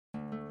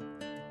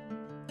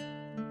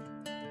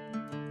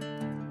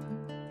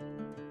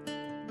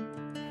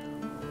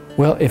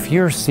Well, if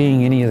you're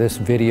seeing any of this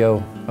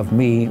video of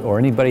me or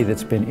anybody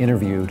that's been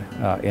interviewed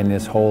in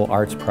this whole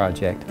arts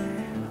project,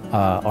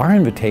 our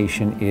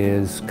invitation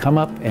is come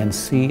up and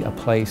see a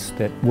place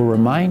that will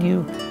remind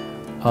you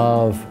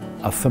of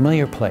a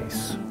familiar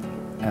place.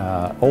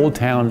 Old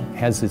Town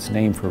has its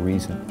name for a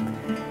reason,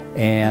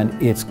 and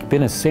it's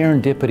been a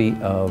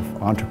serendipity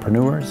of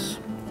entrepreneurs,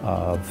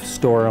 of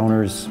store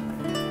owners,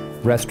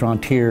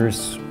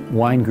 restaurateurs,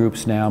 wine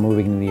groups now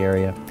moving in the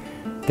area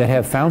that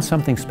have found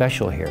something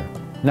special here.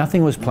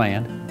 Nothing was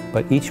planned,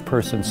 but each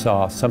person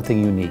saw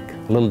something unique,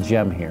 a little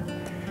gem here.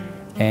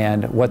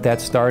 And what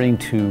that's starting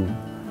to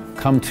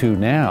come to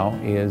now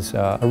is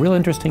a real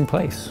interesting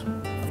place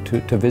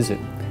to visit.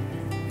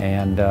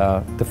 And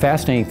the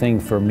fascinating thing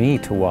for me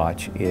to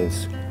watch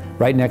is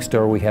right next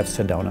door we have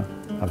Sedona,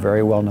 a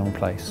very well-known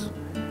place,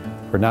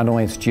 for not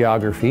only its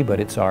geography, but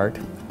its art.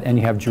 And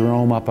you have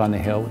Jerome up on the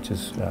hill, which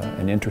is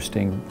an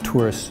interesting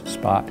tourist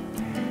spot,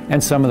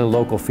 and some of the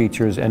local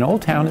features. And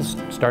Old Town is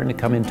starting to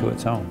come into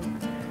its own.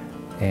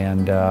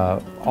 And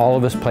all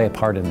of us play a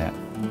part in that.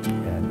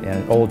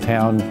 And Old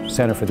Town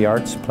Center for the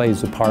Arts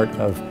plays a part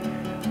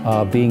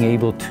of being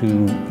able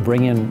to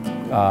bring in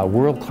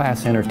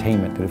world-class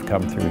entertainment that have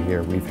come through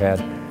here. We've had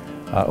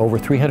over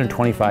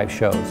 325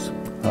 shows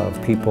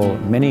of people,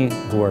 many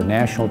who are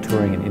national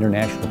touring and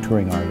international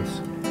touring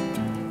artists,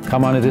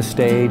 come onto this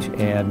stage,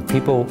 and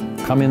people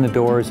come in the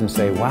doors and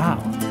say,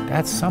 wow,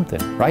 that's something,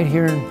 right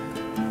here in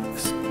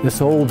this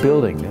old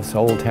building, this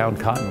Old Town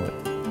Cottonwood.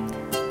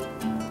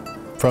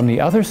 From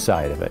the other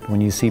side of it, when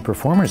you see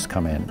performers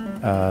come in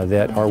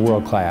that are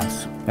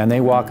world-class, and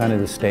they walk onto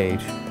the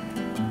stage,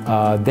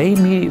 they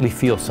immediately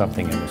feel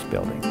something in this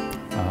building.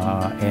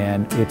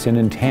 And it's an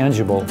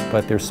intangible,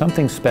 but there's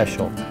something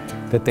special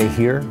that they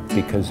hear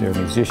because they're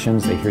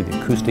musicians, they hear the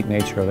acoustic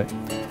nature of it.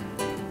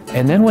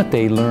 And then what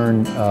they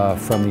learn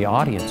from the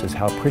audience is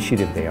how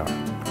appreciative they are.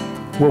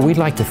 Well, we'd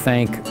like to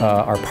thank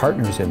our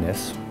partners in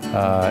this,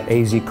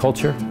 AZ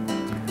Culture,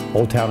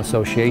 Old Town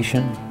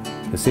Association,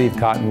 the City of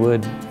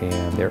Cottonwood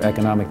and their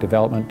Economic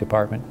Development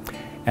Department,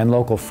 and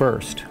Local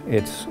First.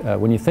 It's,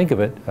 when you think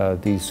of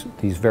it, these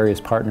various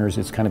partners,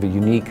 it's kind of a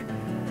unique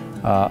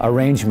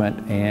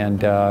arrangement, and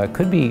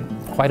could be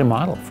quite a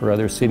model for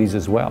other cities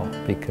as well,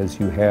 because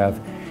you have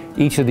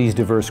each of these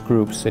diverse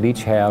groups that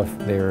each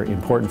have their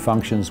important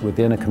functions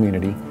within a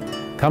community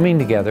coming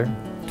together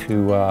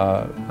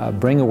to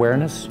bring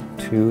awareness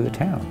to the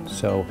town.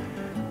 So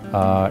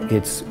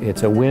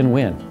it's a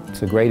win-win.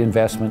 It's a great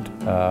investment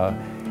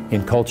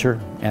in culture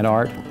and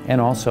art,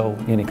 and also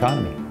in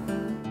economy.